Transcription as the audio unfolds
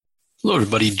Hello,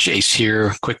 everybody. Jace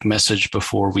here. Quick message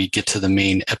before we get to the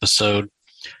main episode.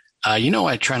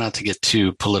 I try not to get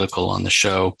too political on the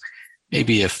show.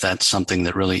 Maybe if that's something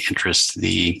that really interests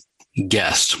the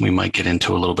guest, we might get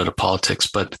into a little bit of politics,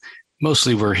 but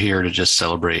mostly we're here to just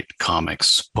celebrate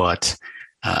comics. But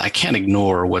I can't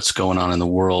ignore what's going on in the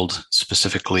world,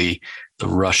 specifically the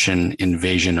Russian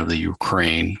invasion of the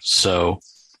Ukraine. So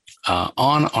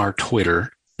on our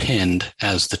Twitter, pinned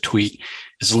as the tweet,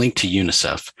 is a link to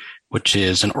UNICEF, which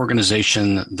is an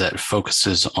organization that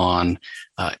focuses on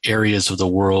areas of the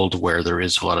world where there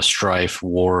is a lot of strife,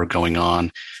 war going on.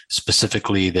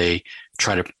 Specifically, they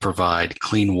try to provide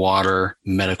clean water,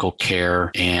 medical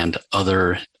care, and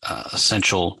other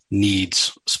essential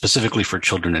needs specifically for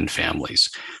children and families.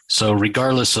 So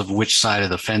regardless of which side of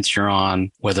the fence you're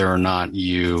on, whether or not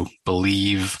you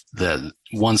believe that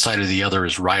one side or the other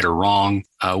is right or wrong,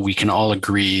 we can all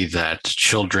agree that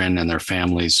children and their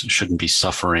families shouldn't be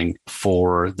suffering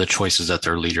for the choices that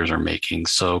their leaders are making.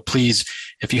 So please,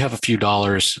 if you have a few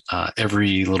dollars,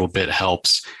 every little bit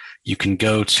helps. You can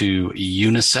go to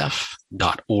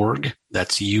unicef.org.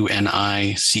 That's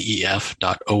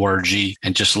unicef.org,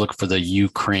 and just look for the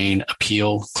Ukraine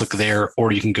appeal. Click there,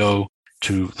 or you can go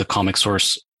to the Comic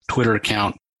Source Twitter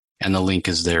account, and the link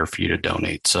is there for you to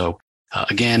donate. So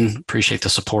again, appreciate the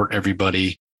support,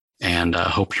 everybody, and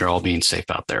hope you're all being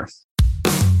safe out there.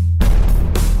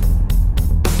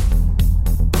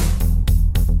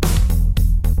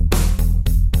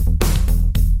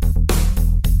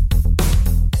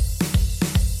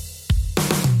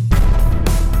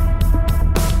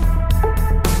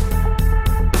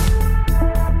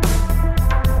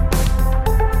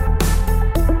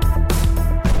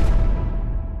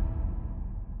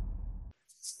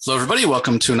 Hello, everybody.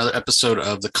 Welcome to another episode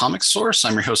of The Comic Source.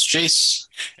 I'm your host, Jace.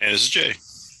 And this is Jay.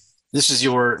 This is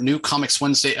your new Comics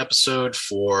Wednesday episode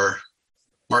for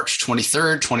March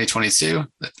 23rd, 2022.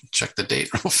 Check the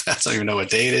date real fast. I don't even know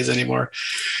what day it is anymore.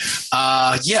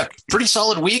 Pretty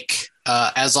solid week.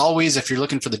 As always, if you're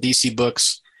looking for the DC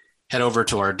books, head over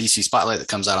to our DC Spotlight that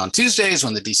comes out on Tuesdays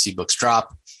when the DC books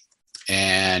drop.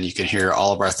 And you can hear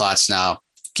all of our thoughts now.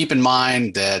 Keep in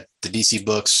mind that the DC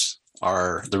books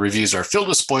the reviews are filled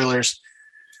with spoilers,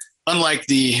 unlike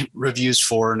the reviews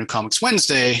for New Comics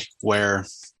Wednesday, where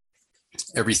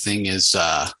everything is,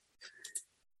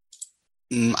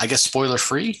 spoiler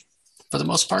free for the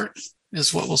most part,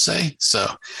 is what we'll say. So,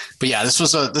 but yeah, this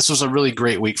was a really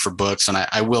great week for books, and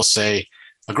I will say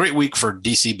a great week for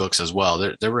DC books as well.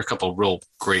 There were a couple of real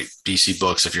great DC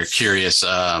books. If you're curious,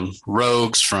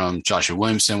 Rogues from Joshua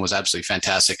Williamson was absolutely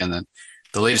fantastic, and then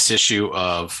the latest issue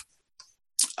of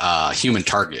Human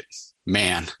Target,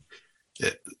 man,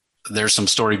 there's some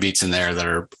story beats in there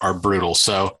that are brutal.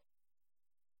 So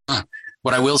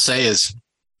what I will say is,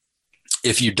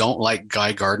 if you don't like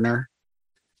Guy Gardner,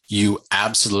 you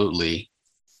absolutely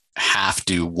have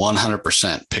to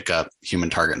 100% pick up Human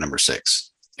Target number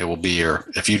 6. It will be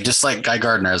if you dislike Guy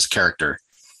Gardner as a character,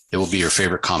 it will be your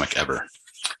favorite comic ever.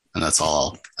 And that's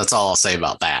all I'll say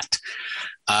about that.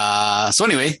 So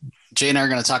anyway, Jay and I are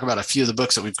going to talk about a few of the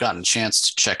books that we've gotten a chance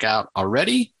to check out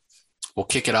already. We'll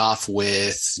kick it off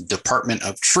with Department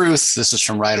of Truth. This is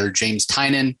from writer James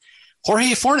Tynion.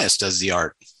 Jorge Fornes does the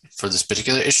art for this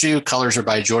particular issue. Colors are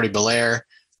by Jordi Belair.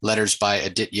 Letters by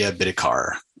Aditya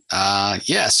Bidikar.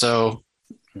 So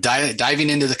diving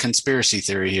into the conspiracy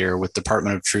theory here with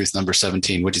Department of Truth number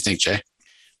 17. What do you think, Jay?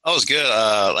 That was good.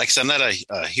 Like I said, I'm not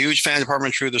a huge fan of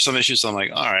Department of Truth. There's some issues, so I'm like,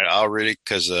 all right, I'll read it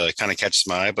because it kind of catches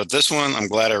my eye. But this one, I'm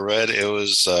glad I read. It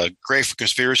was great for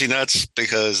conspiracy nuts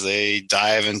because they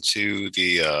dive into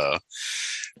the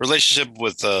relationship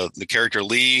with the character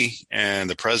Lee and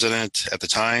the president at the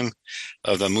time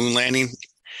of the moon landing.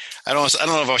 I don't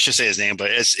know if I should say his name,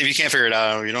 but if you can't figure it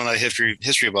out, you don't know history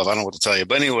above, I don't know what to tell you.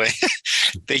 But anyway,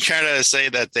 they try to say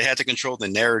that they had to control the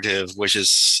narrative, which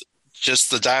is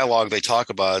just the dialogue they talk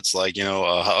about. It's like, how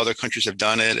other countries have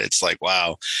done it. It's like,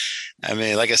 wow. I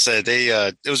mean, like I said,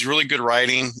 it was really good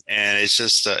writing, and it's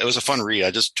just, it was a fun read. I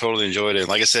just totally enjoyed it. And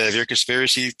like I said, if you're a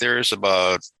conspiracy theorist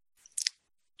about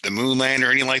the moon land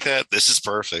or anything like that, this is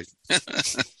perfect.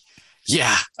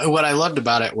 Yeah. What I loved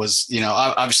about it was,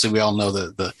 obviously we all know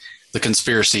the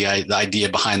conspiracy, the idea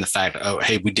behind the fact, oh,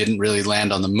 hey, we didn't really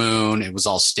land on the moon. It was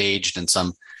all staged in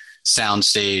some sound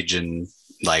stage and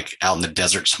like out in the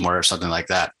desert somewhere or something like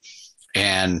that.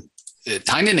 And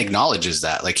Tynion acknowledges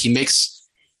that, like he makes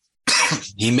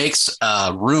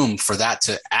room for that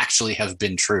to actually have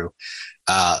been true.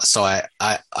 So I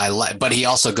like, but he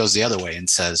also goes the other way and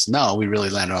says, no, we really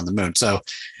landed on the moon. So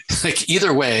like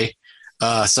either way,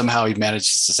 somehow he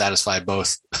manages to satisfy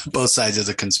both sides of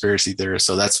the conspiracy theory.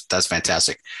 So that's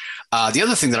fantastic. The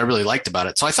other thing that I really liked about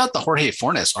it, so I thought the Jorge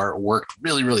Fornes art worked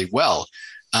really, really well.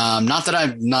 Not that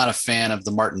I'm not a fan of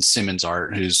the Martin Simmons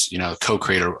art, who's,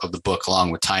 co-creator of the book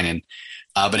along with Tynan.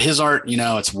 But his art,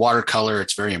 it's watercolor.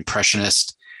 It's very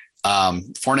impressionist.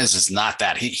 Fornes is not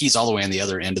that. He's all the way on the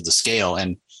other end of the scale.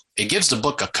 And it gives the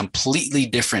book a completely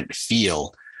different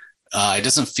feel. It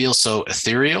doesn't feel so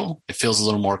ethereal. It feels a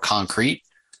little more concrete.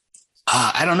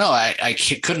 I don't know. I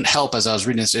couldn't help as I was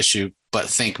reading this issue, but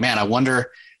think, man, I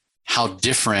wonder how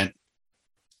different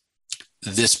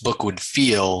this book would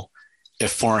feel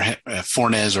if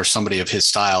Fornes or somebody of his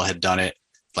style had done it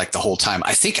like the whole time.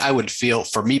 I think I would feel,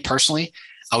 for me personally,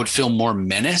 I would feel more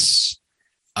menace,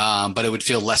 but it would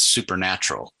feel less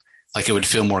supernatural. Like it would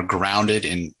feel more grounded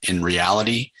in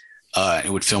reality. It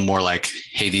would feel more like,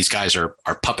 hey, these guys are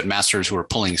puppet masters who are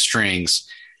pulling strings.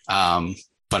 But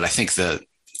I think the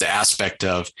aspect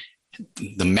of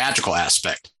the magical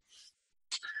aspect,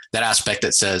 that aspect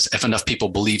that says if enough people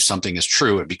believe something is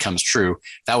true, it becomes true,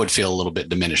 that would feel a little bit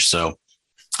diminished. So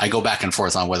I go back and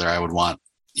forth on whether I would want,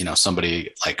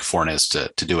 somebody like Fornes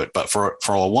to do it. But for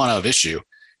a one-of issue,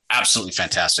 absolutely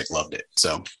fantastic. Loved it.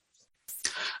 So,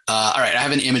 all right. I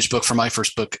have an image book for my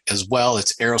first book as well.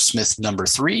 It's Aerosmith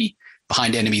 #3,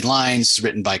 Behind Enemy Lines,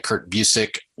 written by Kurt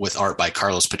Busiek with art by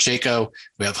Carlos Pacheco.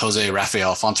 We have Jose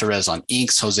Rafael Fonterez on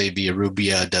inks. Jose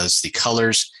Villarrubia does the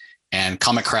colors. And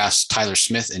Comic Craft's Tyler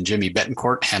Smith and Jimmy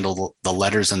Betancourt handle the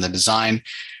letters and the design.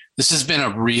 This has been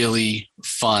a really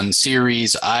fun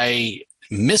series. I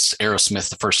missed Aerosmith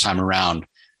the first time around.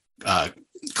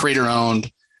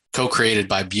 Creator-owned, co-created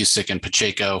by Busiek and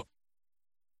Pacheco.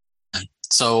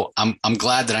 So I'm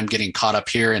glad that I'm getting caught up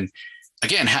here. And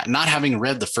again, not having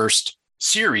read the first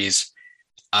series,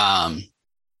 I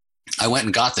went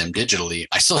and got them digitally.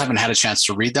 I still haven't had a chance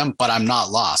to read them, but I'm not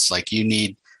lost. Like you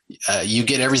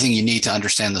get everything you need to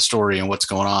understand the story and what's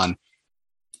going on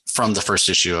from the first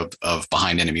issue of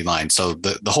Behind Enemy Lines. So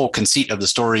the whole conceit of the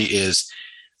story is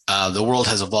the world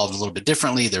has evolved a little bit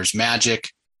differently. There's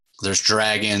magic, there's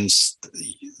dragons.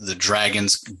 The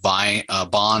dragons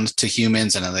bond to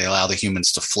humans, and then they allow the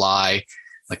humans to fly.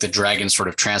 Like the dragons sort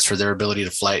of transfer their ability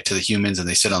to fly to the humans, and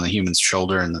they sit on the human's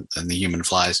shoulder, and the human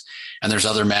flies. And there's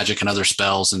other magic and other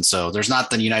spells. And so there's not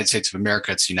the United States of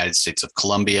America, it's the United States of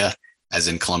Columbia, as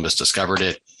in Columbus discovered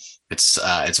it.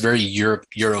 It's very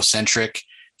Eurocentric.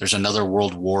 There's another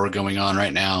world war going on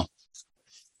right now.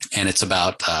 And it's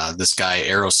about this guy,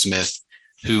 Aerosmith,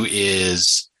 who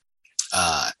has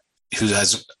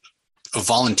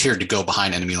volunteered to go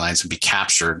behind enemy lines and be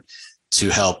captured to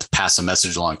help pass a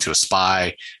message along to a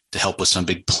spy, to help with some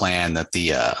big plan that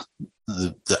the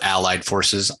Allied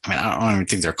forces, I don't even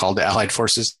think they're called the Allied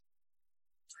forces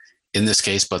in this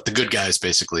case, but the good guys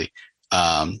basically.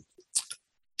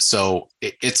 So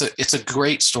it's a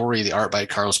great story. The art by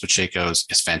Carlos Pacheco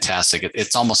is fantastic.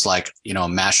 It's almost like, a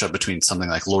mashup between something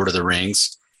like Lord of the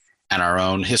Rings and our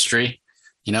own history,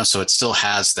 so it still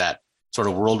has that sort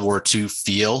of World War II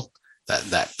feel,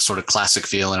 that sort of classic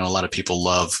feel. And a lot of people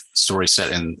love stories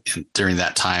set in during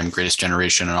that time, Greatest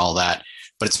Generation and all that,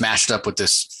 but it's mashed up with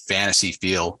this fantasy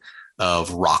feel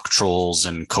of rock trolls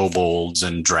and kobolds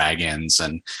and dragons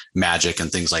and magic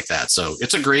and things like that. So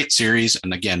it's a great series.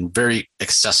 And again, very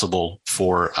accessible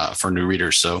for new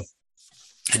readers. So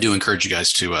I do encourage you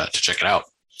guys to check it out.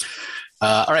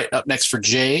 All right. Up next for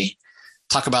Jay,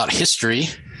 talk about history,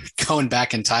 going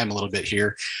back in time a little bit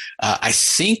here. I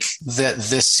think that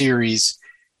this series,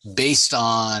 based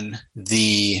on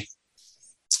the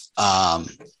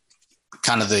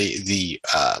kind of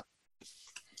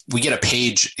we get a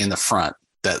page in the front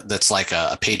that's like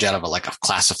a page out of a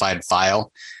classified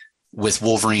file with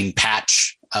Wolverine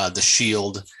patch, the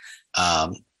shield,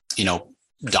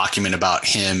 document about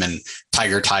him and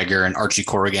Tiger and Archie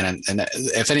Corrigan. And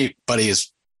if anybody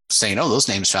is saying, oh, those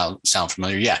names sound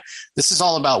familiar. Yeah. This is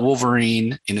all about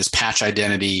Wolverine in his patch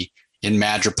identity in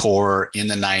Madripoor in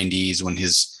the 90s when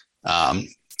his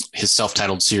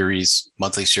self-titled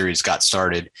monthly series got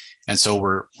started. And so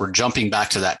we're jumping back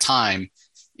to that time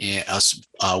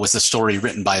with a story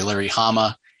written by Larry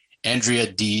Hama. Andrea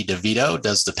D. DeVito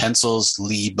does the pencils,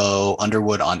 Lee Bo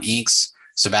Underwood on inks,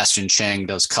 Sebastian Chang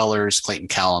does colors, Clayton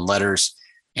Cowell on letters.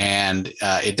 And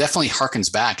it definitely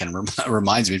harkens back and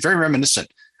reminds me, very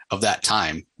reminiscent of that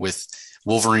time with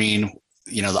Wolverine,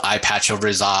 the eye patch over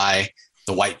his eye,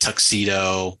 the white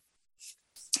tuxedo.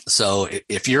 So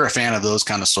if you're a fan of those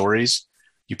kind of stories,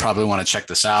 you probably want to check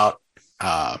this out.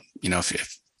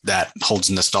 If that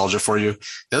holds nostalgia for you.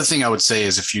 The other thing I would say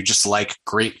is if you just like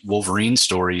great Wolverine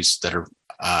stories that are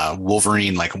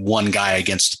Wolverine, like one guy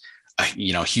against a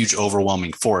huge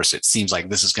overwhelming force, it seems like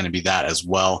this is going to be that as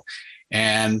well.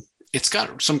 And it's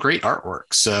got some great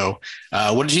artwork. So,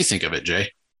 what did you think of it, Jay?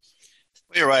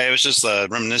 You're right. It was just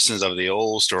reminiscence of the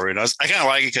old story, and I kind of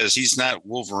like it because he's not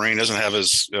Wolverine. Doesn't have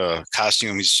his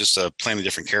costume. He's just a plainly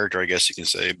different character, I guess you can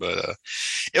say. But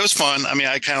it was fun. I mean,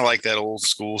 I kind of like that old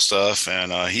school stuff,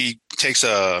 and he takes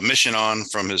a mission on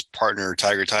from his partner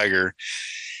Tiger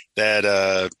that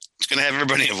it's going to have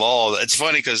everybody involved. It's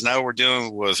funny because now we're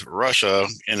dealing with Russia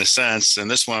in a sense,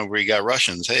 and this one we got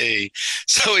Russians. Hey,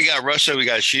 so we got Russia, we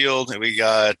got Shield, and we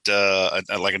got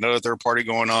like another third party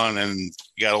going on, and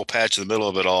you got old Patch in the middle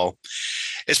of it all.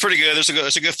 It's pretty good.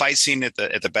 There's a good fight scene at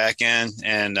the back end,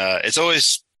 and it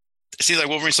seems like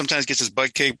Wolverine sometimes gets his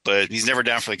butt kicked, but he's never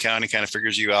down for the count. He kind of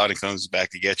figures you out and comes back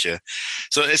to get you.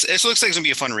 So it looks like it's gonna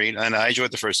be a fun read, and I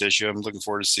enjoyed the first issue. I'm looking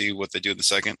forward to see what they do in the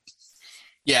second.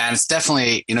 Yeah, and it's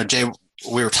definitely, Jay,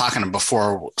 we were talking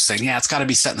before saying, yeah, it's got to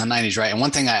be set in the 90s, right? And one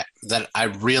thing that I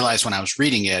realized when I was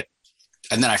reading it,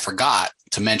 and then I forgot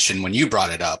to mention when you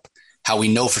brought it up, how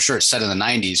we know for sure it's set in the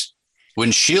 90s. When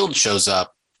S.H.I.E.L.D. shows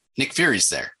up, Nick Fury's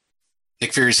there.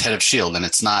 Nick Fury's head of S.H.I.E.L.D., and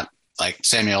it's not like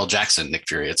Samuel L. Jackson Nick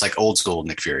Fury. It's like old school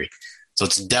Nick Fury. So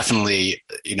it's definitely,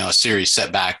 a series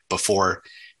set back before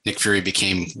Nick Fury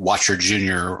became Watcher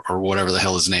Jr. or whatever the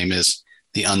hell his name is,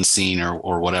 the Unseen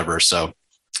or whatever. So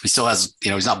he still has,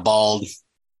 he's not bald.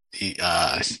 He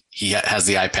has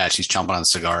the eye patch. He's chomping on a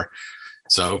cigar.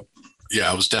 So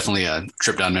yeah, it was definitely a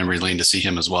trip down memory lane to see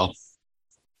him as well.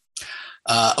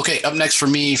 Okay, up next for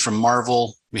me from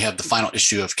Marvel, we have the final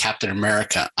issue of Captain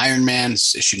America Iron Man,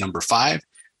 issue number 5.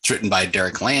 It's written by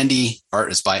Derek Landy.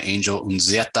 Art is by Angel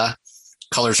Unzueta.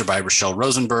 Colors are by Rochelle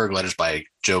Rosenberg. Letters by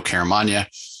Joe Caramagna.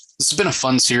 This has been a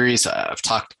fun series. I've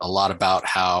talked a lot about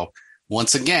how,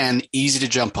 once again, easy to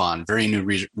jump on, very new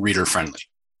reader friendly.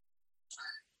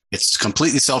 It's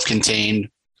completely self-contained.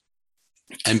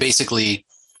 And basically,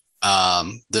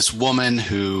 this woman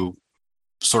who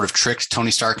sort of tricked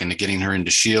Tony Stark into getting her into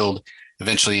S.H.I.E.L.D.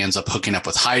 eventually ends up hooking up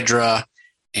with Hydra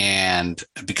and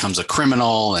becomes a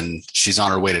criminal, and she's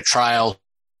on her way to trial.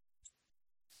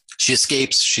 She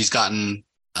escapes. She's gotten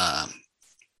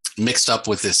mixed up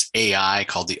with this AI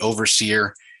called the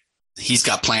Overseer. He's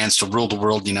got plans to rule the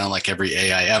world, like every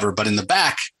AI ever. But in the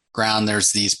background,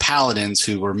 there's these paladins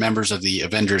who were members of the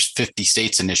Avengers 50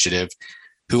 States Initiative,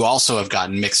 who also have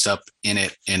gotten mixed up in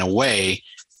it in a way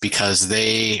because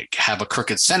they have a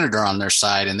crooked senator on their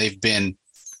side, and they've been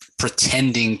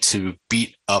pretending to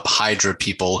beat up Hydra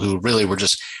people who really were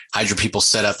just Hydra people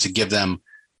set up to give them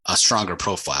a stronger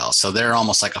profile. So they're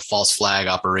almost like a false flag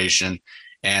operation,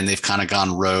 and they've kind of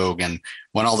gone rogue. And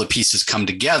when all the pieces come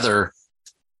together,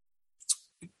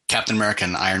 Captain America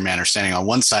and Iron Man are standing on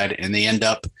one side, and they end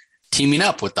up teaming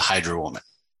up with the Hydra woman.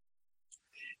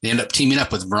 They end up teaming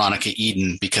up with Veronica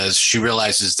Eden because she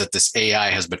realizes that this AI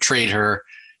has betrayed her,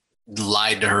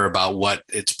 lied to her about what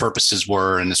its purposes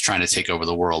were, and is trying to take over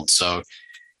the world. So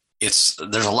there's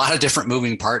a lot of different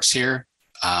moving parts here,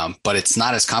 but it's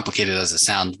not as complicated as it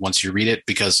sounds once you read it,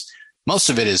 because most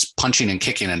of it is punching and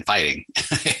kicking and fighting.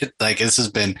 Like, this has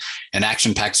been an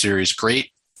action-packed series,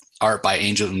 great art by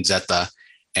Angel Unzueta,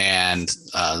 and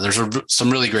there's some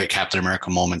really great Captain America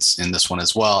moments in this one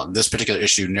as well. This particular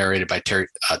issue narrated by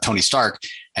Tony Stark,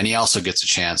 and he also gets a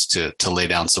chance to lay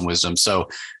down some wisdom. So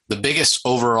the biggest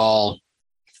overall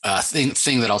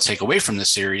thing that I'll take away from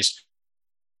this series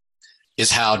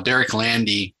is how Derek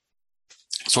Landy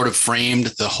sort of framed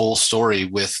the whole story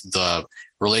with the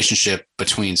relationship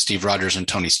between Steve Rogers and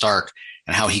Tony Stark,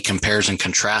 and how he compares and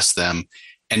contrasts them.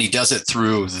 And he does it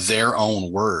through their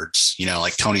own words,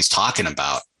 like Tony's talking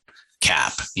about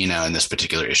Cap, in this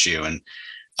particular issue. And,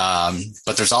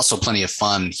 but there's also plenty of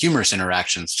fun, humorous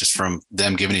interactions just from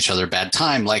them giving each other a bad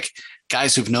time, like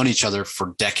guys who've known each other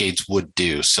for decades would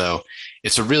do. So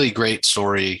it's a really great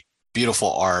story,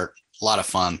 beautiful art, a lot of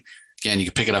fun. Again, you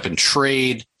can pick it up in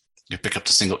trade. You pick up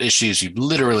the single issues. You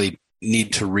literally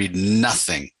need to read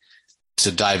nothing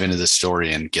to dive into this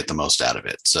story and get the most out of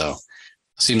it. So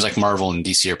it seems like Marvel and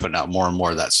DC are putting out more and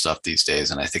more of that stuff these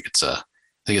days, and I think it's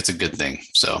a good thing.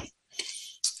 So,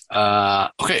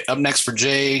 okay, up next for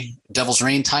Jay, Devil's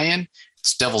Reign tie-in.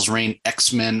 It's Devil's Reign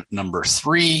X-Men number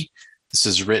 3. This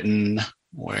is written,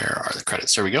 where are the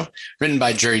credits? There we go. Written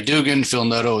by Jerry Dugan. Phil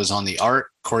Noto is on the art,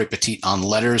 Corey Petit on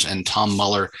letters, and Tom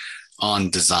Muller on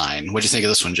design. What do you think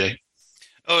of this one, Jay?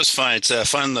 Oh, it's fine. It's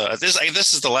fun.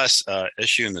 This is the last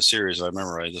issue in the series. If I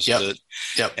remember right. This is it.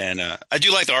 Yep. And I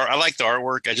do like the art. I like the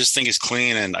artwork. I just think it's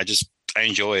clean, and I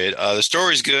enjoy it. The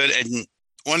story's good. And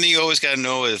one thing you always got to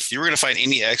know, if you were going to fight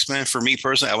any X-Men, for me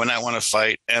personally, I would not want to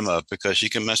fight Emma, because she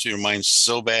can mess with your mind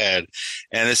so bad.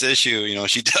 And this issue,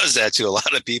 she does that to a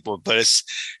lot of people. But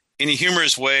in a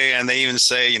humorous way. And they even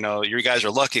say, you know, you guys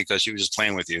are lucky because she was just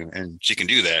playing with you, and she can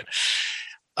do that.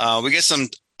 We get some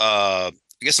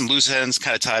loose ends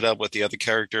kind of tied up with the other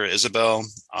character, Isabel.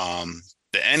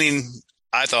 The ending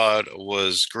I thought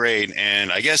was great,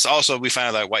 and I guess also we find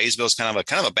out like why Isabel's kind of a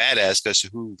badass because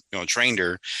who trained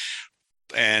her,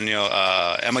 and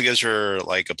Emma gives her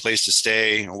like a place to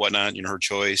stay and whatnot, her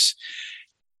choice.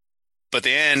 But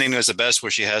the ending was the best,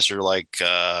 where she has her like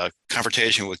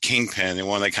confrontation with Kingpin, the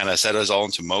one that kind of set us all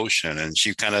into motion, and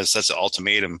she kind of sets an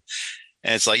ultimatum.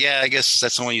 And it's like, yeah, I guess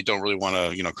that's someone you don't really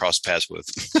want to, cross paths with.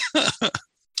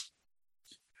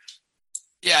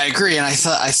 Yeah, I agree. And I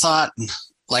thought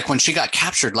like when she got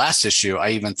captured last issue,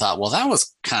 I even thought, well, that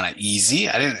was kind of easy.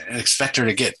 I didn't expect her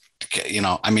to get,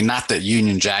 I mean, not that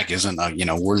Union Jack isn't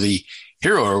a, worthy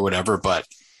hero or whatever, but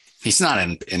he's not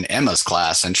in Emma's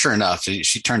class. And sure enough,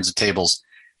 she turns the tables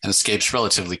and escapes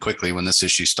relatively quickly when this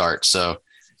issue starts. So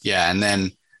yeah. And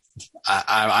then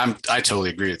I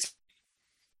totally agree with you.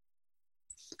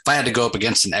 If I had to go up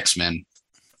against an X-Men,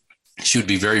 she would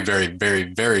be very, very,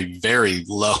 very, very, very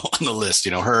low on the list.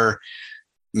 Her,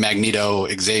 Magneto,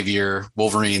 Xavier,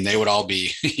 Wolverine, they would all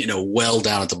be, well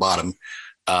down at the bottom.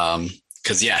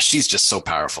 Because, yeah, she's just so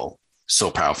powerful,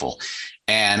 so powerful.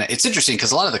 And it's interesting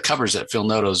because a lot of the covers that Phil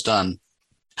Noto's done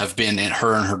have been in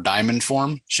her diamond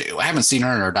form. I haven't seen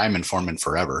her in her diamond form in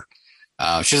forever.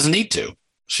 She doesn't need to.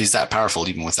 She's that powerful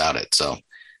even without it. So,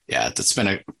 yeah, that's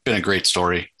been a great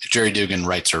story. Jerry Dugan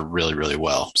writes her really, really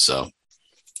well. So,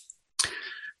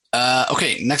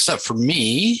 okay, next up for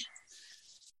me,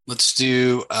 let's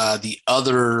do the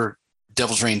other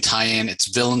Devil's Reign tie-in. It's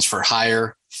Villains for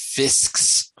Hire,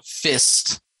 Fisk's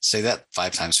Fist. Say that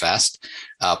 5 times fast.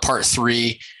 Part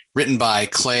 3, written by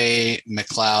Clay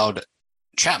McLeod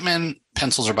Chapman.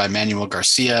 Pencils are by Manuel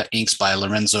Garcia. Inks by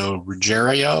Lorenzo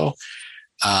Ruggiero.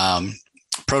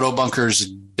 Proto Bunkers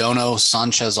Dono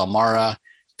Sanchez Almara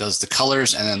does the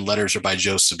colors, and then letters are by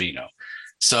Joe Sabino.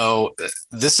 So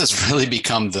this has really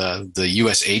become the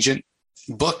U.S. agent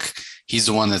book. He's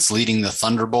the one that's leading the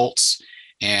Thunderbolts,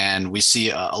 and we see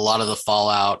a lot of the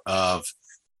fallout of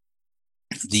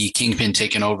the Kingpin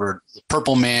taking over the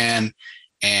Purple Man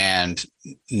and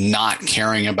not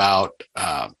caring about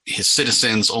his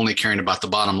citizens, only caring about the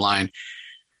bottom line.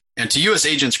 And to U.S.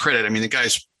 agent's credit, I mean, the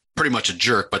guy's pretty much a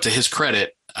jerk, but to his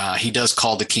credit, he does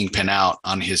call the Kingpin out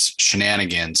on his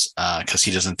shenanigans because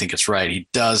he doesn't think it's right. He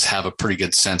does have a pretty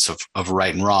good sense of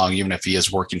right and wrong, even if he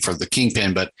is working for the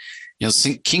Kingpin. But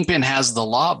Kingpin has the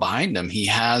law behind him. He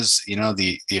has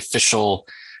the official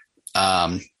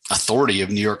authority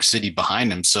of New York City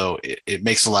behind him. So it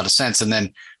makes a lot of sense. And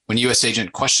then when U.S.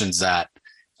 agent questions that,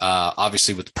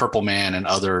 obviously with Purple Man and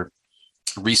other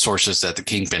resources that the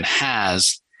Kingpin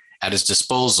has at his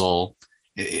disposal,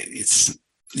 it's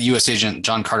U.S. agent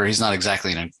John Carter. He's not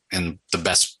exactly in the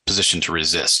best position to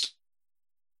resist.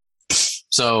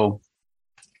 So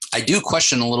I do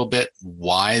question a little bit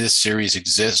why this series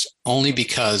exists, only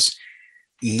because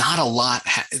not a lot.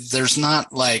 There's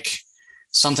not like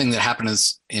something that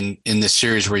happens in this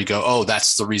series where you go, oh,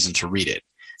 that's the reason to read it.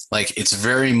 Like, it's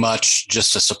very much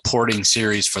just a supporting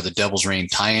series for the Devil's Reign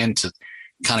tie-in to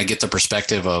kind of get the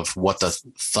perspective of what the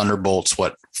Thunderbolts,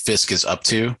 what Fisk is up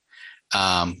to.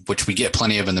 Which we get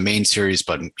plenty of in the main series,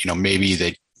 but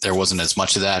maybe there wasn't as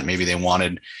much of that. Maybe they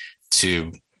wanted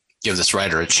to give this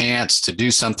writer a chance to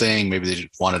do something. Maybe they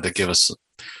wanted to give us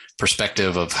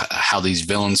perspective of how these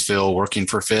villains feel working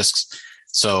for Fisk.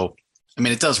 So, I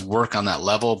mean, it does work on that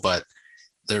level, but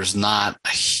there's nothing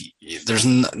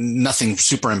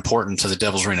super important to the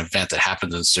Devil's Reign event that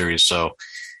happens in the series. So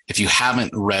if you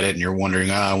haven't read it and you're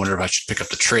wondering, I wonder if I should pick up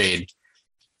the trade,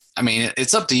 I mean,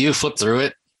 it's up to you. Flip through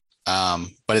it.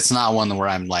 But it's not one where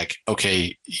I'm like,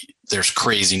 okay, there's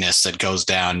craziness that goes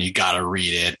down. You got to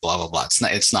read it, blah, blah, blah.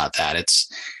 It's not that.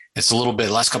 It's a little bit,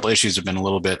 last couple of issues have been a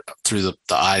little bit through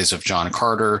the eyes of John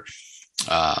Carter,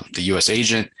 the U.S.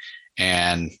 agent,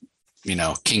 and,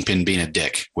 Kingpin being a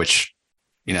dick, which,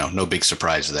 no big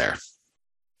surprise there.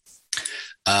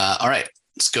 All right,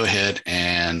 let's go ahead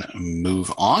and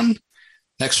move on.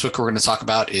 Next book we're going to talk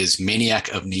about is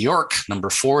Maniac of New York, number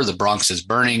 4, The Bronx is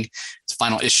Burning. It's the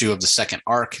final issue of the second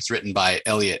arc. It's written by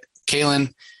Elliot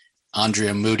Kalin.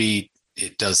 Andrea Moody,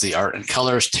 it does the art and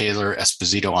colors, Taylor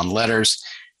Esposito on letters.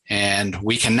 And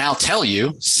we can now tell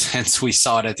you, since we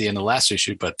saw it at the end of the last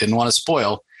issue, but didn't want to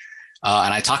spoil,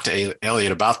 and I talked to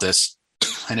Elliot about this,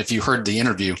 and if you heard the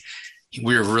interview,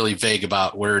 we were really vague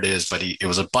about where it is, but it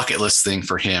was a bucket list thing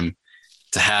for him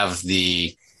to have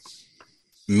the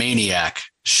Maniac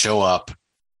show up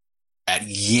at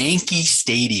Yankee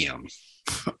Stadium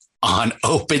on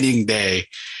opening day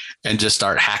and just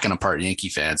start hacking apart Yankee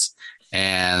fans.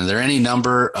 And there are any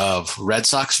number of Red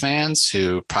Sox fans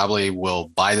who probably will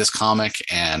buy this comic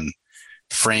and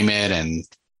frame it and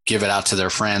give it out to their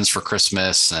friends for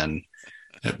Christmas. And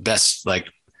best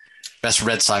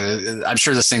Red Sox. I'm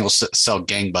sure this thing will sell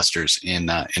gangbusters in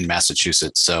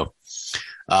Massachusetts. So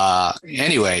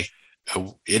anyway,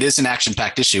 it is an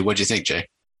action-packed issue. What do you think, Jay?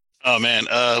 Oh man.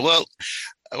 Well,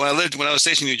 when I was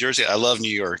stationed in New Jersey, I love New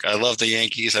York. I love the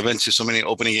Yankees. I've been to so many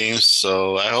opening games.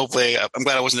 So I'm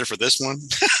glad I wasn't there for this one.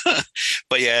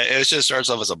 But yeah, it just starts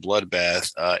off as a bloodbath.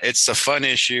 It's a fun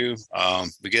issue.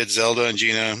 We get Zelda and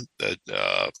Gina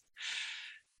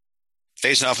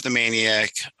facing off with the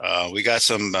Maniac. We got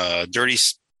some dirty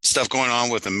stuff going on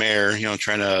with the mayor,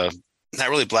 trying to not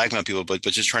really blackmail people, but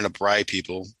just trying to bribe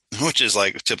people, which is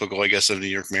like typical, I guess, of New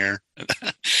York mayor.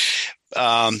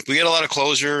 We get a lot of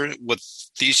closure with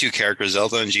these two characters,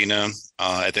 Zelda and Gina,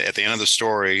 at the end of the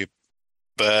story.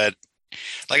 But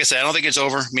like I said, I don't think it's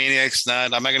over. Maniac's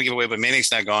not. I'm not going to give away, but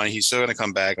Maniac's not gone. He's still going to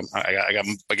come back. I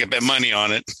get bet money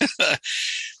on it.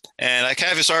 And I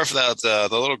kind of feel sorry for that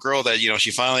the little girl that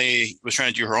she finally was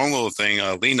trying to do her own little thing.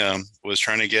 Lena was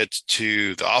trying to get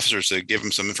to the officers to give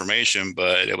him some information,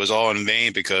 but it was all in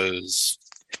vain because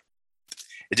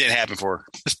it didn't happen for her.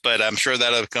 But I'm sure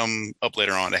that'll come up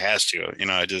later on. It has to.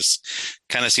 It just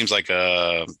kind of seems like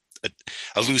a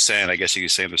loose end, I guess you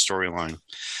could say, in the storyline.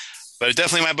 But it's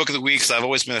definitely my book of the week because I've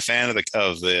always been a fan of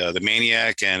the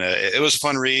Maniac, and it was a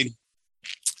fun read.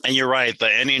 And you're right, the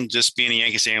ending, just being a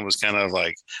Yankees fan, was kind of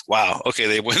like, wow, okay,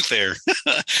 they went there.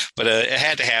 But it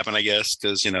had to happen, I guess,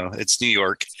 because it's New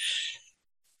York.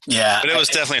 Yeah, but it was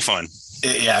definitely fun.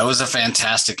 It was a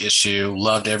fantastic issue.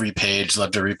 Loved every page,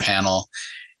 loved every panel.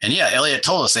 And yeah, Elliot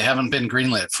told us they haven't been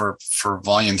greenlit for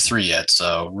volume 3 yet.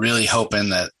 So really hoping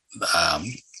that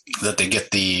that they get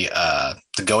the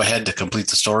go ahead to complete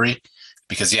the story,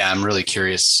 because yeah, I'm really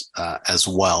curious as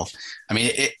well. I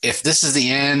mean, if this is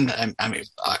the end, I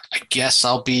guess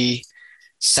I'll be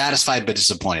satisfied but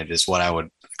disappointed is what I would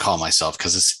call myself,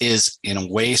 because this is in a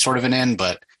way sort of an end.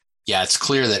 But yeah, it's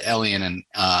clear that Elliot and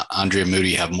Andrea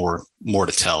Moody have more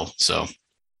to tell. So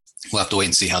we'll have to wait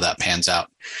and see how that pans out.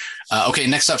 Okay,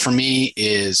 next up for me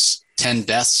is 10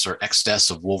 Deaths or X Deaths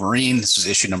of Wolverine. This is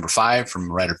issue number 5 from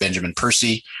writer Benjamin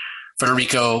Percy.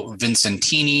 Federico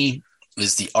Vincentini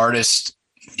is the artist.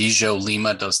 Dijo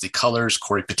Lima does the colors.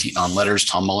 Corey Petit on letters.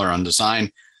 Tom Muller on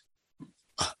design.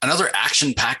 Another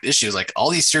action-packed issue. Like, all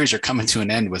these series are coming to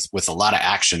an end with a lot of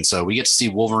action. So we get to see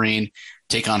Wolverine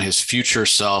take on his future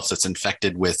self that's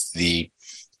infected with the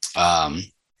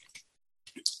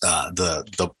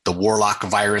Warlock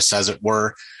virus, as it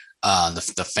were,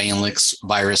 the Phalanx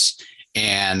virus,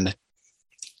 and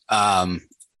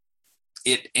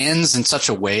it ends in such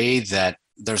a way that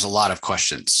there's a lot of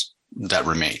questions that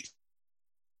remain.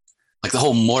 Like, the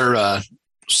whole Moira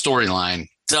storyline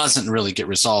doesn't really get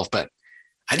resolved, but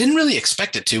I didn't really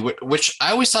expect it to, which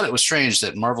I always thought it was strange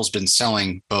that Marvel's been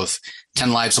selling both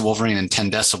 10 Lives of Wolverine and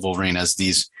 10 Deaths of Wolverine as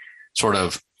these sort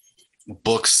of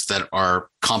books that are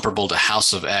comparable to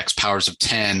House of X, Powers of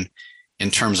 10, in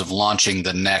terms of launching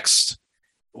the next,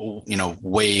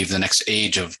 wave, the next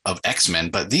age of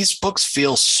X-Men. But these books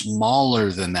feel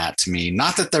smaller than that to me.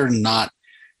 Not that they're not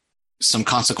some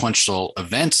consequential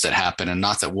events that happen, and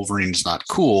not that Wolverine is not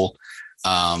cool.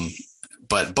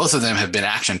 But both of them have been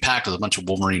action-packed with a bunch of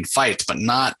Wolverine fights, but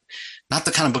not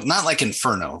the kind of book, not like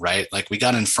Inferno, right? Like, we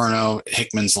got Inferno,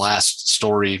 Hickman's last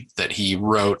story that he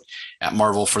wrote at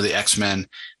Marvel for the X-Men,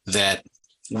 that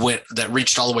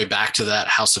reached all the way back to that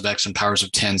House of X and Powers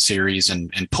of 10 series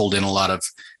and pulled in a lot of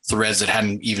threads that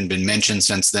hadn't even been mentioned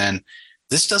since then.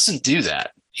 This doesn't do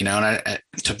that, and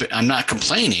I'm not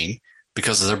complaining,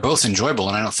 because they're both enjoyable,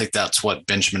 and I don't think that's what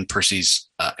Benjamin Percy's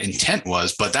intent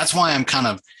was. But that's why I'm kind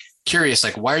of curious,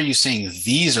 like, why are you saying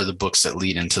these are the books that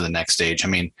lead into the next stage? I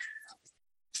mean,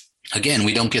 again,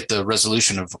 we don't get the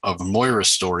resolution of Moira's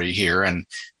story here, and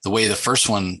the way the first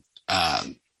one,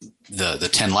 the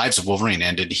 10 Lives of Wolverine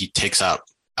ended, he takes out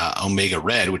Omega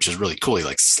Red, which is really cool. He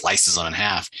like slices them in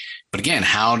half. But again,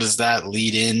 how does that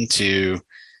lead into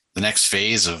the next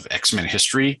phase of X-Men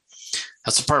history?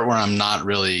 That's the part where I'm not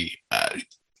really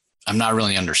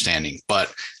understanding.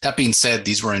 But that being said,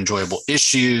 these were enjoyable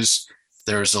issues.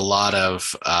 There's a lot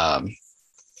of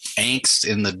angst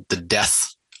in the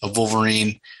death of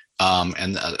Wolverine.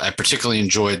 And I particularly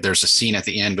enjoyed, there's a scene at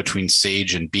the end between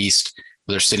Sage and Beast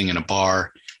where they're sitting in a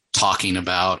bar talking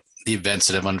about the events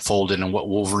that have unfolded and what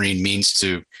Wolverine means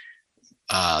to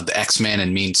the X-Men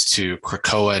and means to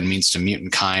Krakoa and means to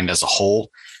mutant kind as a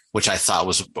whole, which I thought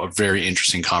was a very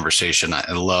interesting conversation.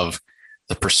 I love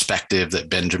the perspective that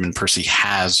Benjamin Percy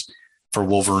has for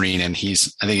Wolverine. And I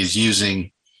think he's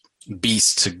using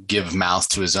Beast to give mouth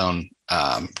to his own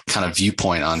kind of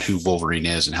viewpoint on who Wolverine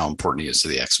is and how important he is to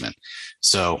the X-Men.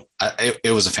 So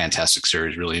it was a fantastic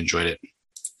series. Really enjoyed it.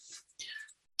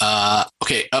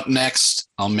 Okay, up next,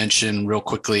 I'll mention real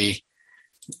quickly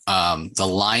The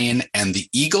Lion and the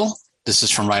Eagle. This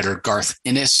is from writer Garth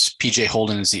Ennis. PJ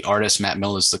Holden is the artist. Matt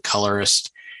Mill is the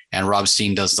colorist. And Rob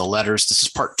Steen does the letters. This is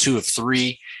part 2 of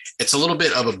 3. It's a little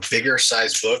bit of a bigger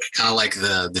size book, kind of like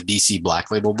the DC Black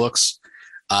Label books.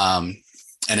 And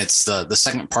it's the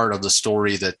second part of the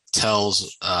story that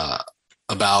tells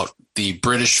about the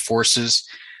British forces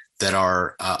that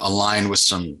are aligned with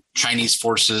some Chinese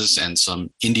forces and some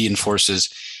Indian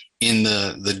forces in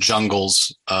the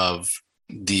jungles of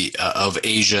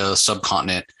Asia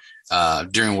subcontinent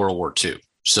during World War II.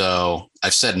 So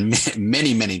I've said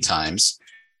many, many times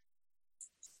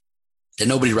that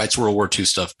nobody writes World War II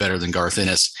stuff better than Garth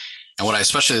Ennis. And what I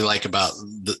especially like about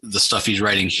the stuff he's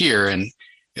writing here, and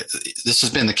this has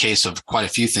been the case of quite a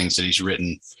few things that he's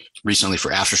written recently for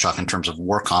Aftershock in terms of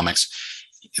war comics,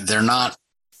 they're not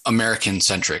American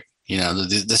centric.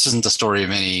 This isn't the story of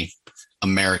any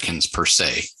Americans per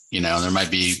se. There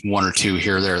might be one or two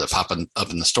here or there that pop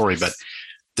up in the story, but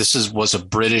this was a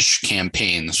British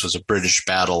campaign. This was a British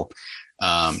battle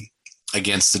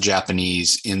against the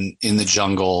Japanese in the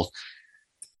jungle,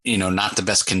 not the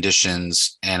best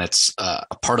conditions. And it's a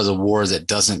part of the war that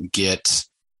doesn't get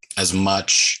as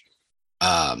much,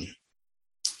 as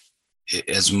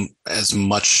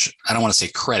much, I don't want to say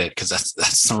credit because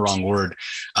that's the wrong word,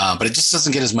 but it just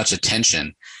doesn't get as much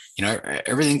attention.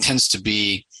 Everything tends to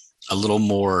be a little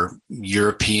more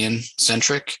European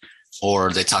centric,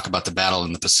 or they talk about the battle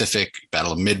in the Pacific,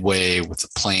 Battle of Midway with the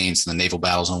planes and the naval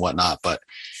battles and whatnot. But,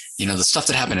 the stuff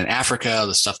that happened in Africa,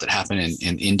 the stuff that happened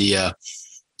in India,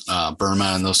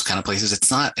 Burma, and those kind of places, it's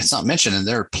not mentioned. And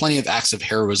there are plenty of acts of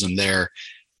heroism there.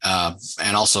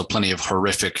 And also plenty of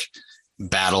horrific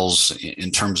battles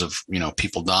in terms of,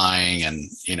 people dying and,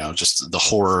 just the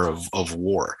horror of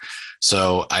war.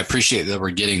 So I appreciate that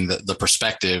we're getting the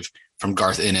perspective from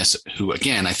Garth Ennis, who,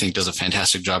 again, I think does a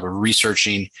fantastic job of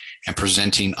researching and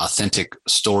presenting authentic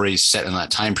stories set in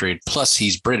that time period. Plus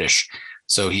he's British.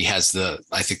 So he has the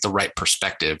right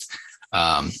perspective.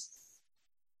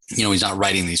 He's not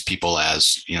writing these people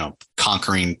as,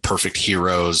 conquering perfect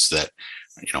heroes that,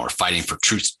 are fighting for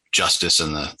truth, justice,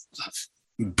 in the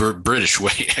British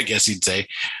way, I guess you'd say.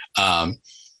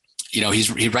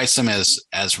 He writes them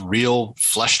as real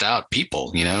fleshed out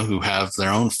people, who have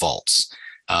their own faults.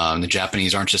 The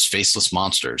Japanese aren't just faceless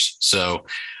monsters. So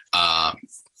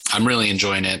I'm really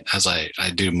enjoying it, as I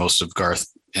do most of Garth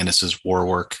Ennis's war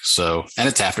work. So, and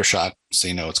it's Aftershock, so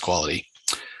it's quality.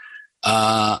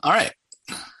 All right.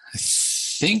 I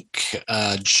think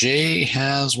Jay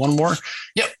has one more.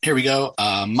 Yep, here we go.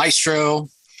 Maestro,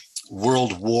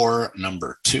 World War M,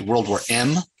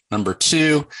 number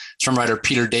 2. It's from writer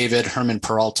Peter David. Herman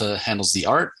Peralta handles the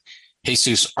art.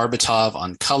 Jesus Arbitov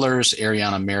on colors.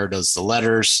 Ariana Mayer does the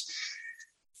letters.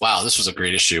 Wow, this was a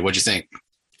great issue. What'd you think?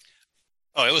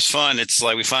 Oh, it was fun. It's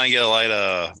like we finally get a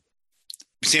light.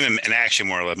 We see him in action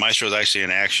more or less. Maestro is actually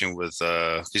in action with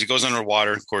because he goes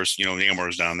underwater. Of course,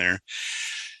 Namor's down there.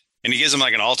 And he gives him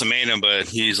like an ultimatum, but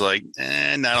he's like,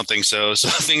 I don't think so. So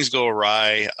things go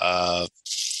awry.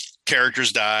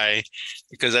 Characters die,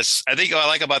 because I think what I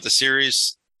like about the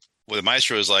series with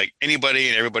Maestro is like anybody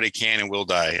and everybody can and will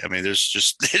die. I mean,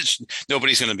 there's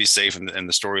nobody's going to be safe in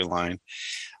the storyline.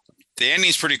 The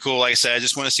ending's pretty cool. Like I said, I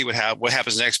just want to see what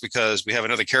happens next, because we have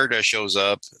another character that shows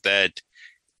up that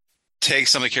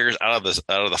takes some of the characters out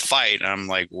of the fight. And I'm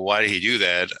like, well, why did he do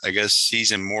that? I guess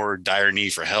he's in more dire need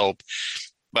for help.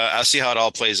 But I'll see how it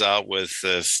all plays out with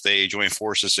if they join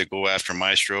forces to go after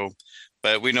Maestro.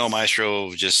 But we know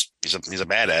Maestro he's a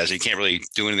badass. You can't really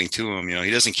do anything to him.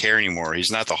 He doesn't care anymore.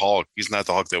 He's not the Hulk. He's not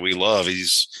the Hulk that we love.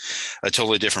 He's a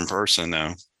totally different person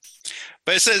now.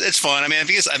 But it's fun. I mean, I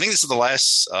think this is the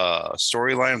last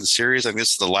storyline of the series. I think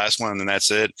this is the last one, and then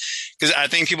that's it. Because I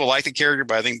think people like the character,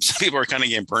 but I think some people are kind of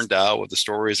getting burnt out with the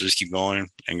stories. They just keep going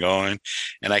and going.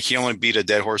 And I can only beat a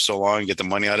dead horse so long and get the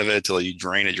money out of it until you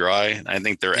drain it dry. And I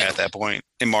think they're at that point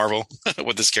in Marvel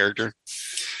with this character.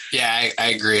 Yeah, I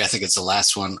agree. I think it's the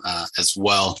last one as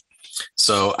well.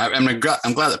 So I'm glad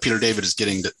that Peter David is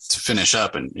getting to finish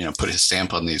up and put his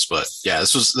stamp on these. But yeah,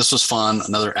 this was fun.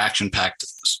 Another action-packed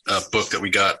book that we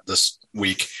got this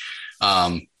week.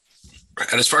 And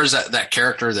as far as that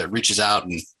character that reaches out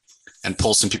and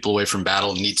pulls some people away from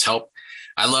battle and needs help,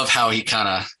 I love how he kind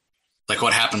of like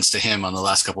what happens to him on the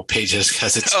last couple pages,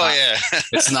 because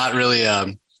it's not really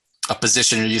a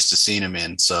position you're used to seeing him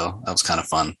in. So that was kind of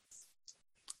fun.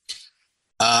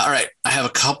 All right, I have a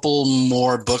couple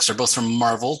more books. They're both from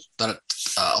Marvel that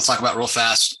I'll talk about real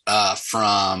fast.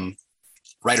 From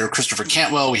writer Christopher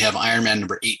Cantwell, we have Iron Man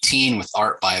number 18 with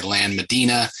art by Lan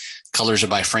Medina. Colors are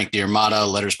by Frank D'Armata,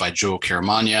 letters by Joe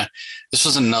Caramagna. This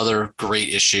was another great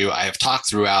issue. I have talked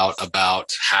throughout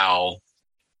about how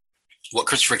what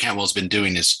Christopher Cantwell has been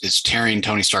doing is tearing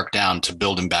Tony Stark down to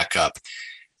build him back up.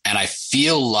 And I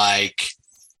feel like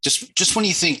just when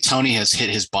you think Tony has hit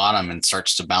his bottom and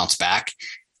starts to bounce back,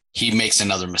 he makes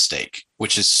another mistake,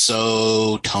 which is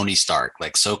so Tony Stark,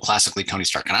 like so classically Tony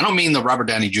Stark. And I don't mean the Robert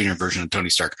Downey Jr. version of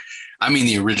Tony Stark. I mean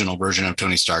the original version of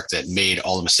Tony Stark that made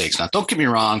all the mistakes. Now, don't get me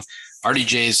wrong.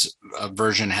 RDJ's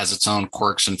version has its own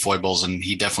quirks and foibles, and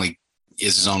he definitely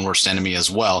is his own worst enemy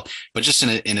as well, but just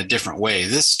in a different way.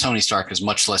 This Tony Stark is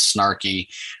much less snarky,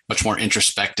 much more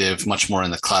introspective, much more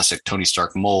in the classic Tony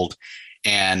Stark mold.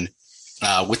 And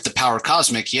with the power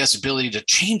cosmic, he has the ability to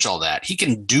change all that. He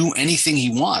can do anything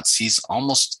he wants. He's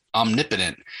almost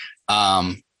omnipotent.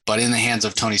 But in the hands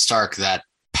of Tony Stark, that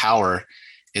power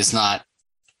is not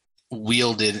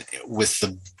wielded with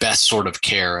the best sort of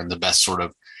care and the best sort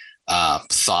of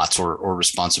thoughts or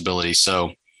responsibility.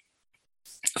 So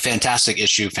fantastic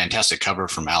issue, fantastic cover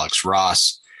from Alex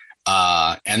Ross.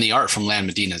 And the art from Lan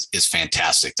Medina is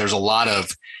fantastic. There's a lot of,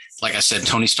 like I said,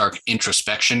 Tony Stark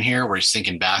introspection here, where he's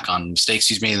thinking back on mistakes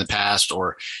he's made in the past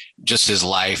or just his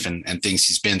life and things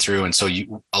he's been through. And so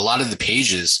a lot of the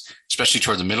pages, especially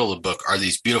toward the middle of the book, are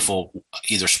these beautiful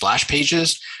either splash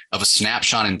pages of a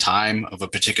snapshot in time of a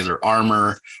particular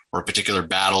armor or a particular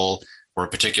battle or a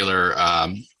particular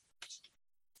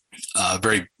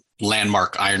very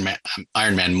landmark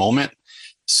Iron Man moment.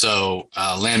 So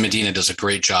Lan Medina does a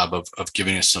great job of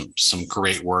giving us some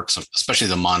great work, especially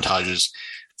the montages.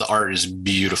 The art is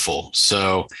beautiful.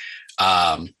 So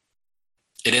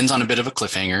it ends on a bit of a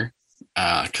cliffhanger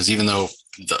because even though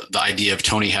the idea of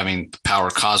Tony having the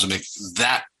power cosmic,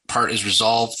 that part is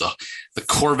resolved, the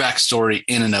Korvac story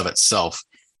in and of itself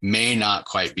may not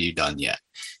quite be done yet.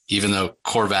 Even though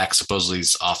Korvac supposedly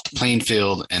is off the playing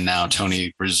field and now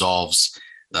Tony resolves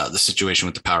the situation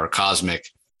with the power cosmic,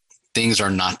 things are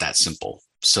not that simple.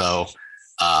 So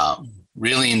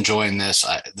really enjoying this.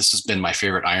 This has been my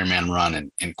favorite Iron Man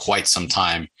run in quite some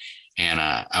time. And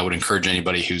I would encourage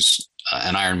anybody who's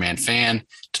an Iron Man fan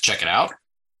to check it out.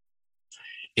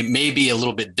 It may be a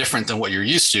little bit different than what you're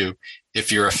used to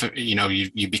if you're,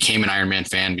 you became an Iron Man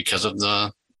fan because of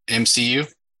the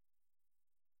MCU.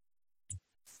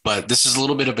 But this is a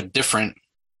little bit of a different,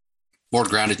 more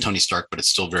grounded Tony Stark, but it's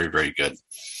still very, very good.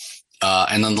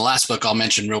 And then the last book I'll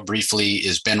mention real briefly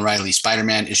is Ben Reilly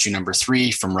Spider-Man, issue number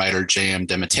 3 from writer J.M.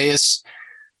 DeMatteis.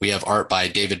 We have art by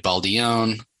David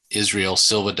Baldione. Israel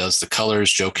Silva does the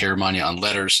colors, Joe Caramagna on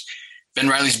letters. Ben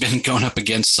Reilly's been going up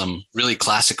against some really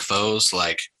classic foes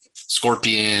like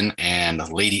Scorpion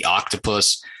and Lady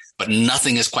Octopus, but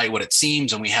nothing is quite what it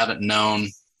seems. And we haven't known,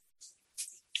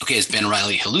 okay, is Ben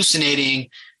Reilly hallucinating?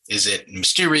 Is it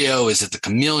Mysterio? Is it the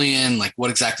Chameleon? Like, what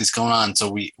exactly is going on?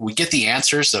 So we get the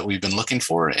answers that we've been looking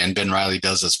for, and Ben Reilly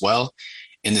does as well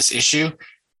in this issue.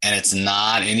 And it's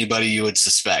not anybody you would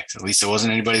suspect. At least it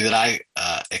wasn't anybody that I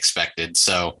expected.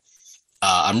 So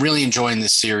I'm really enjoying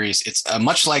this series. It's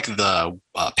much like the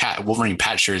Wolverine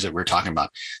patch series that we were talking about.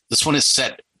 This one is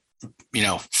set,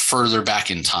 further back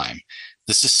in time.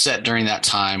 This is set during that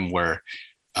time where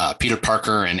Peter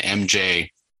Parker and MJ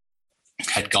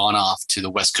had gone off to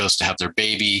the West Coast to have their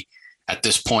baby. At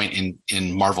this point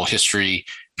in Marvel history,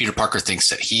 Peter Parker thinks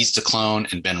that he's the clone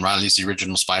and Ben Reilly's the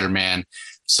original Spider-Man.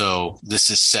 So this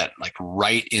is set like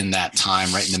right in that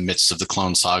time, right in the midst of the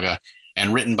Clone Saga,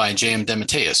 and written by J.M.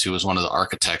 DeMatteis, who was one of the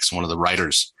architects, one of the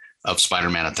writers of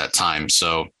Spider-Man at that time.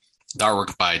 So the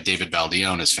artwork by David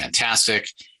Baldione is fantastic.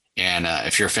 And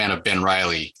if you're a fan of Ben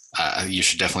Reilly, you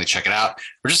should definitely check it out.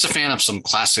 We're just a fan of some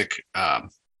classic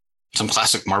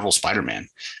Marvel Spider-Man.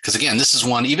 Because again, this is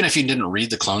one, even if you didn't read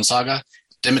the Clone Saga,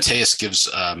 DeMatteis gives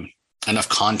enough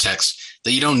context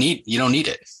that you don't need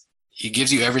it. He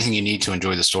gives you everything you need to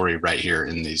enjoy the story right here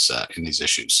in these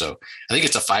issues. So I think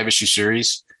it's a 5-issue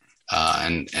series,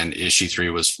 and issue 3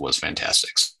 was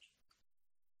fantastic.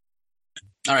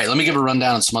 All right, let me give a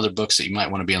rundown on some other books that you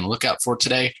might want to be on the lookout for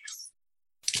today.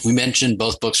 We mentioned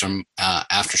both books from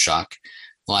Aftershock,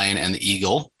 Lion and the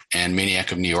Eagle and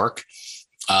Maniac of New York.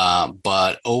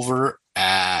 But over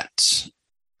at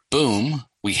Boom,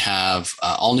 we have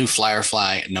All New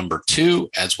Firefly number 2,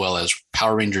 as well as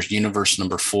Power Rangers Universe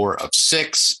number 4 of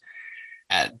 6.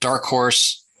 At Dark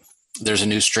Horse, there's a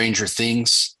new Stranger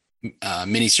Things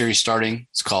miniseries starting.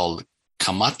 It's called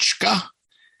Kamachka.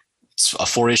 It's a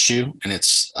 4-issue, and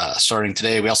it's starting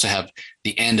today. We also have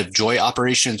The End of Joy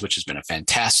Operations, which has been a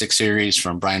fantastic series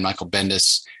from Brian Michael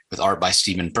Bendis with art by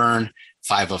Stephen Byrne.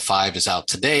 5 of 5 is out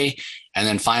today. And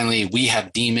then finally, We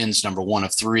Have Demons, number 1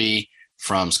 of 3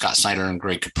 from Scott Snyder and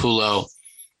Greg Capullo.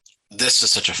 This is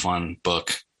such a fun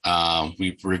book.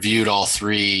 We reviewed all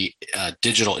 3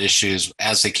 digital issues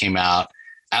as they came out.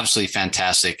 Absolutely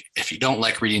fantastic. If you don't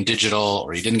like reading digital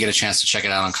or you didn't get a chance to check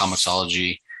it out on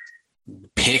Comixology,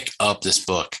 pick up this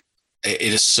book. It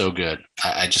is so good.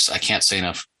 I can't say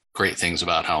enough great things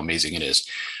about how amazing it is.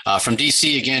 From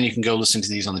DC, again, you can go listen to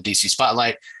these on the DC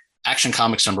Spotlight. Action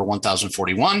Comics number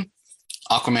 1041.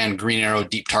 Aquaman Green Arrow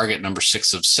Deep Target number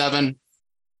 6 of 7.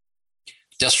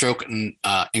 Deathstroke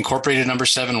Incorporated number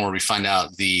 7, where we find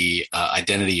out the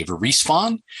identity of a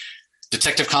Respawn.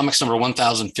 Detective Comics number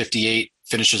 1058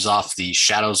 finishes off the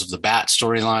Shadows of the Bat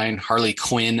storyline. Harley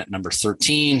Quinn number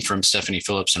 13 from Stephanie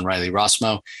Phillips and Riley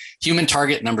Rossmo. Human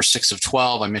Target number 6 of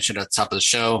 12. I mentioned at the top of the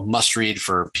show, must read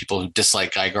for people who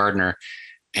dislike Guy Gardner.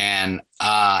 And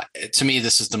to me,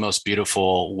 this is the most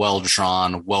beautiful,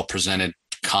 well-drawn, well-presented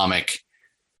comic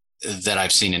that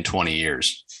I've seen in 20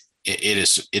 years. It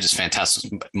is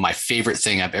fantastic. My favorite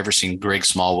thing I've ever seen Greg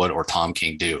Smallwood or Tom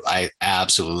King do. I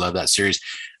absolutely love that series.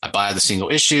 I buy the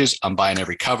single issues. I'm buying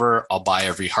every cover. I'll buy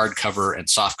every hardcover and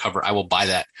soft cover. I will buy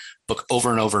that book over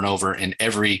and over and over in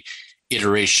every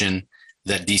iteration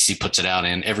that DC puts it out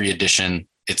in. Every edition,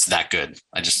 it's that good.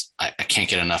 I can't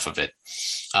get enough of it.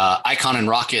 Icon and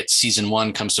Rocket season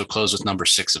 1 comes to a close with number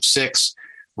 6 of 6.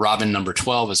 Robin number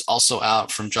 12 is also out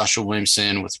from Joshua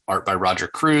Williamson with art by Roger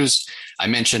Cruz. I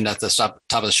mentioned at the top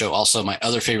of the show also my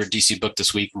other favorite DC book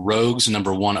this week, Rogues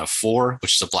number 1 of 4,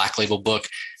 which is a Black Label book,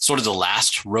 sort of the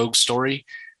last Rogue story.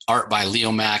 Art by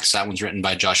Leo Max. That one's written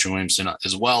by Joshua Williamson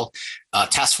as well.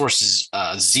 Task Force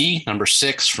Z number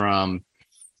 6 from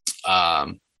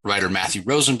writer Matthew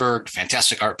Rosenberg.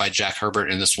 Fantastic art by Jack Herbert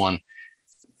in this one.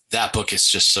 That book is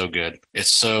just so good.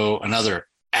 It's so another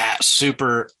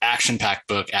super action-packed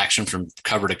book, action from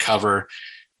cover to cover.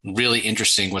 Really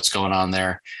interesting what's going on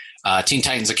there. Teen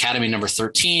Titans Academy number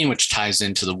 13, which ties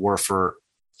into the War for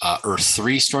Earth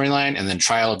 3 storyline, and then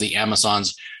Trial of the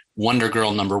Amazons, Wonder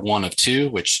Girl number 1 of 2,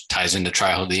 which ties into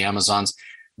Trial of the Amazons.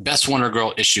 Best Wonder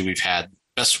Girl issue we've had.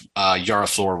 Best Yara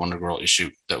Flor Wonder Girl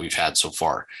issue that we've had so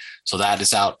far. So that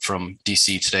is out from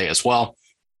DC today as well.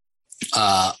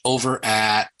 Over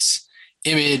at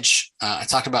Image, I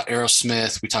talked about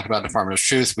Aerosmith. We talked about Department of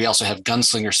Truth. We also have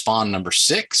Gunslinger Spawn number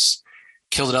 6,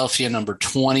 Philadelphia number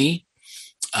 20,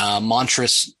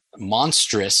 Monstrous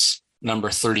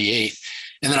number 38,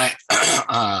 and then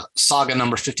Saga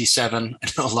number 57. I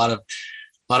know a lot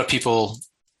of people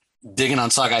digging on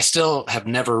Saga. I still have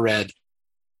never read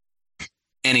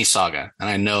any Saga, and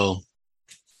I know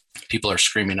people are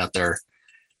screaming at their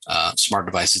smart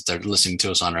devices they're listening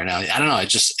to us on right now. I don't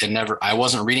know. I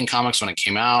wasn't reading comics when it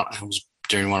came out. I was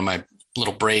during one of my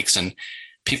little breaks, and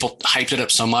people hyped it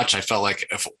up so much. I felt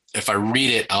like if I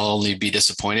read it, I'll only be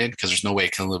disappointed because there's no way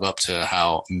it can live up to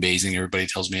how amazing everybody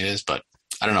tells me it is. But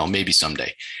I don't know, maybe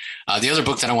someday. The other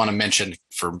book that I want to mention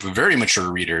for very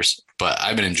mature readers, but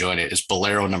I've been enjoying it, is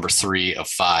Bolero number 3 of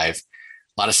 5.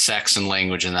 A lot of sex and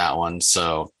language in that one.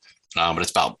 So, but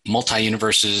it's about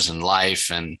multi-universes and life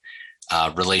and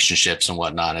relationships and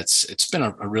whatnot. It's been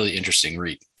a really interesting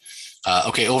read.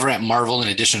 Okay, over at Marvel, in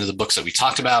addition to the books that we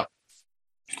talked about,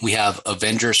 we have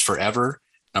Avengers Forever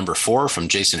number 4 from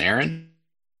Jason Aaron.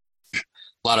 A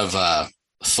lot of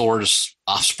Thor's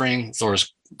offspring,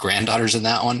 Thor's granddaughters in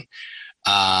that one.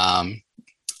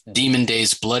 Demon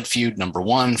Days Blood Feud number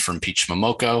 1 from Peach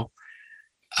Momoko.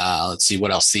 Let's see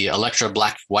what else. The Elektra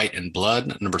Black, White, and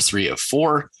Blood number 3 of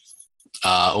 4.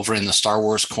 Over in the Star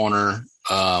Wars corner,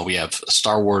 we have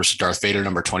Star Wars Darth Vader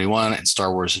number 21 and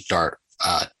Star Wars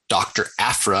Dr.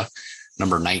 Aphra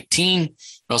number 19.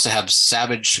 We also have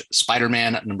Savage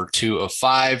Spider-Man number 2 of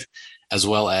 5, as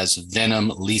well as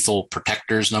Venom Lethal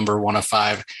Protectors number 1 of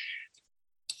 5.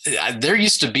 There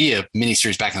used to be a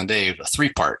miniseries back in the day, a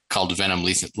 3-part called Venom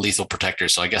Lethal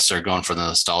Protectors. So I guess they're going for the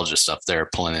nostalgia stuff there,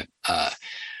 pulling it,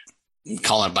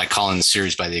 calling the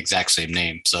series by the exact same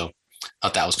name. So I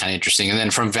thought that was kind of interesting. And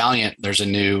then from Valiant, there's a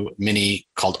new mini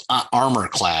called Armor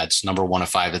Clads number 1 of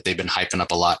 5 that they've been hyping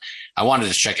up a lot. I wanted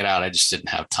to check it out. I just didn't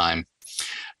have time.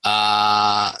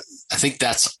 I think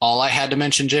that's all I had to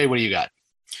mention. Jay, what do you got?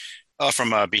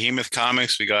 From Behemoth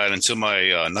Comics, we got Until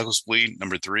My Knuckles Bleed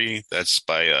number 3. That's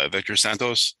by Victor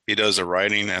Santos. He does the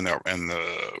writing and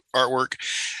the artwork.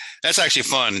 That's actually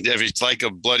fun. If it's like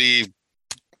a bloody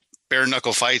bare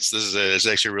knuckle fights, this is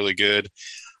actually really good.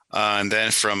 And then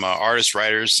from Artist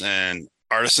Writers and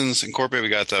Artisans Incorporated, we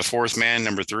got The Fourth Man,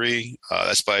 #3.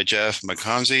 That's by Jeff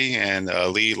McComsey and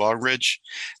Lee Longridge.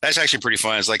 That's actually pretty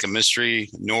fun. It's like a mystery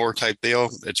noir type deal.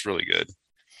 It's really good.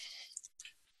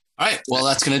 All right. Well,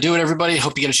 that's going to do it, everybody.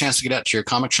 Hope you get a chance to get out to your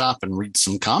comic shop and read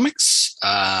some comics.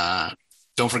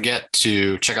 Don't forget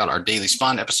to check out our Daily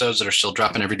Spawn episodes that are still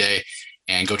dropping every day,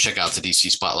 and go check out the DC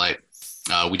Spotlight.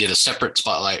 We did a separate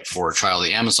spotlight for Trial of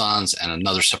the Amazons and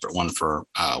another separate one for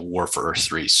War for Earth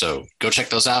 3. So go check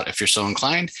those out if you're so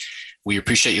inclined. We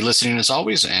appreciate you listening as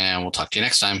always, and we'll talk to you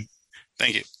next time.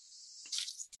 Thank you.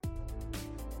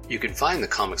 You can find the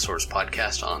Comic Source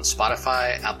podcast on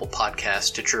Spotify, Apple Podcasts,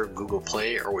 Stitcher, Google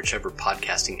Play, or whichever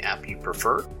podcasting app you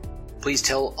prefer. Please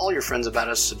tell all your friends about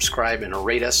us, subscribe, and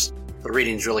rate us. The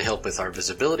ratings really help with our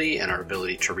visibility and our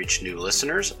ability to reach new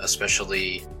listeners,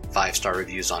 especially 5-star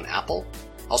reviews on Apple.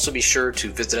 Also be sure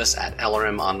to visit us at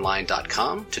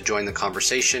lrmonline.com to join the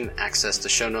conversation, access the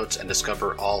show notes, and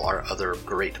discover all our other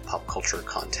great pop culture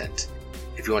content.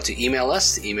 If you want to email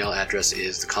us, the email address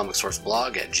is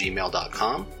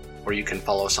thecomicsourceblog@gmail.com, or you can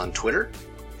follow us on Twitter,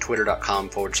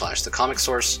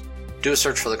 twitter.com/thecomicsource. Do a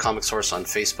search for The Comic Source on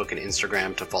Facebook and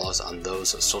Instagram to follow us on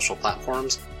those social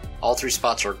platforms. All 3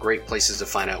 spots are great places to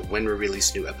find out when we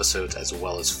release new episodes, as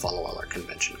well as follow all our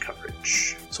convention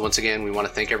coverage. So once again, we want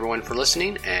to thank everyone for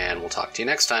listening, and we'll talk to you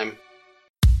next time.